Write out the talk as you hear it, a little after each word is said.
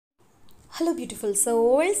Hello beautiful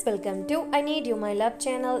souls, welcome to I Need You My Love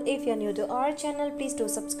channel. If you're new to our channel, please do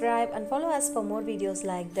subscribe and follow us for more videos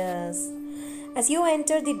like this. As you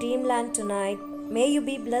enter the dreamland tonight, may you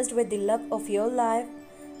be blessed with the love of your life.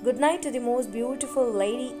 Good night to the most beautiful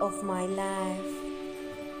lady of my life.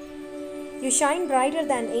 You shine brighter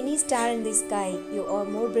than any star in the sky. You are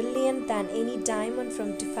more brilliant than any diamond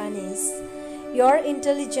from Tiffany's. You're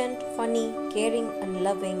intelligent, funny, caring and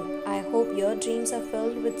loving. I hope your dreams are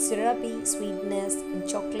filled with syrupy sweetness and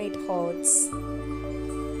chocolate hearts.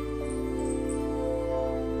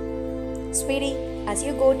 Sweetie, as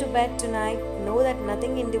you go to bed tonight, know that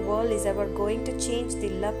nothing in the world is ever going to change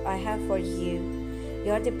the love I have for you.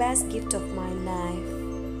 You're the best gift of my life.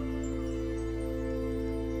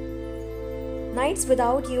 Nights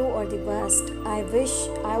without you are the worst. I wish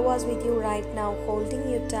I was with you right now, holding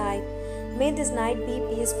you tight. May this night be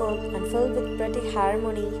peaceful and filled with pretty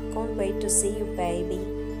harmony. Can't wait to see you, baby.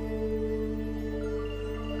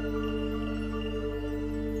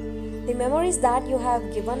 The memories that you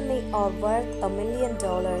have given me are worth $1 million.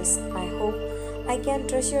 I hope I can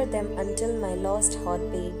treasure them until my last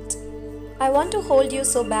heartbeat. I want to hold you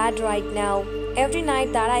so bad right now. Every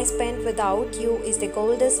night that I spent without you is the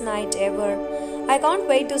coldest night ever. I can't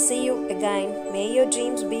wait to see you again. May your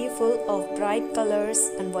dreams be full of bright colors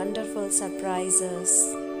and wonderful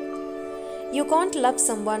surprises. You can't love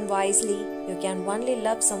someone wisely. You can only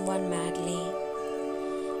love someone madly.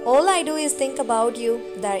 All I do is think about you.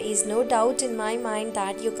 There is no doubt in my mind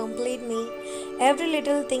that you complete me. Every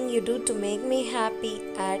little thing you do to make me happy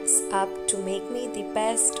adds up to make me the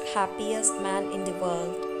best, happiest man in the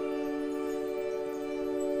world.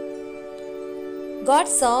 God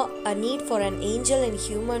saw a need for an angel in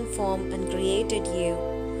human form and created you.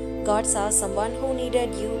 God saw someone who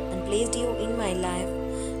needed you and placed you in my life.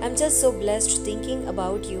 I'm just so blessed thinking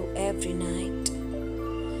about you every night.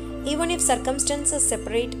 Even if circumstances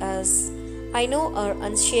separate us, I know our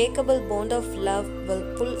unshakable bond of love will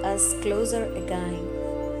pull us closer again.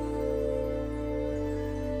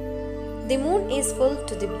 The moon is full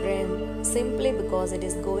to the brim, simply because it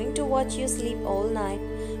is going to watch you sleep all night.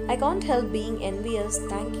 I can't help being envious.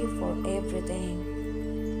 Thank you for everything.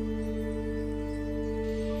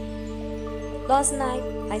 Last night,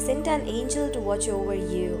 I sent an angel to watch over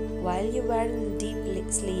you while you were in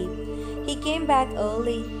deep sleep. He came back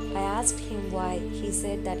early. I asked him why. He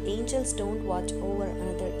said that angels don't watch over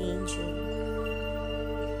another angel.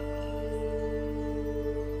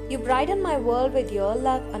 You brighten my world with your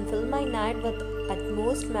love and fill my night with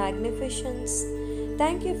utmost magnificence.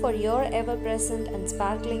 Thank you for your ever-present and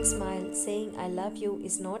sparkling smile. Saying I love you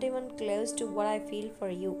is not even close to what I feel for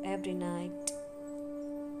you every night.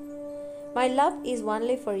 My love is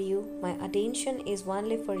only for you. My attention is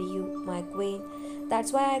only for you, my queen.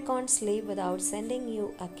 That's why I can't sleep without sending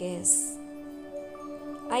you a kiss.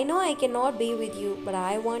 I know I cannot be with you, but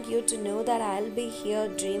I want you to know that I'll be here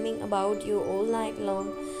dreaming about you all night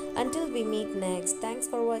long until we meet next. Thanks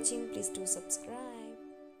for watching. Please do subscribe.